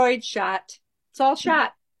steroid shot. It's all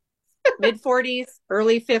shot. Mid-40s,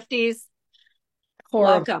 early 50s.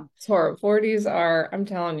 Horrible. Welcome. It's horrible. 40s are, I'm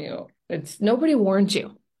telling you, it's nobody warned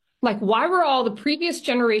you. Like, why were all the previous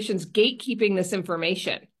generations gatekeeping this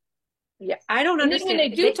information? Yeah, I don't And then when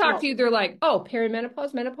understand. they do talk to you, they're like, oh,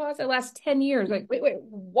 perimenopause, menopause, it lasts 10 years. Like, wait,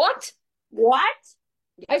 what? What?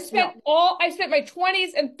 I No. spent my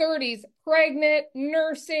 20s and 30s pregnant,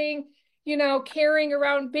 nursing, carrying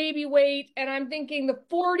around baby weight, and I'm thinking the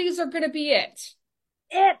 40s are going to be it.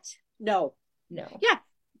 No. No. Yeah.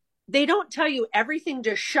 They don't tell you everything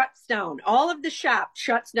just shuts down. All of the shop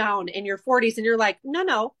shuts down in your 40s. And you're like,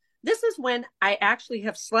 no. This is when I actually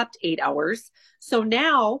have slept 8 hours. So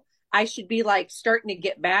now I should be like starting to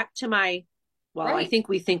get back to my, well, I Right. think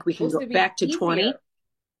we can Supposed go to be back to 20. easier.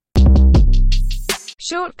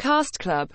 Short Cast Club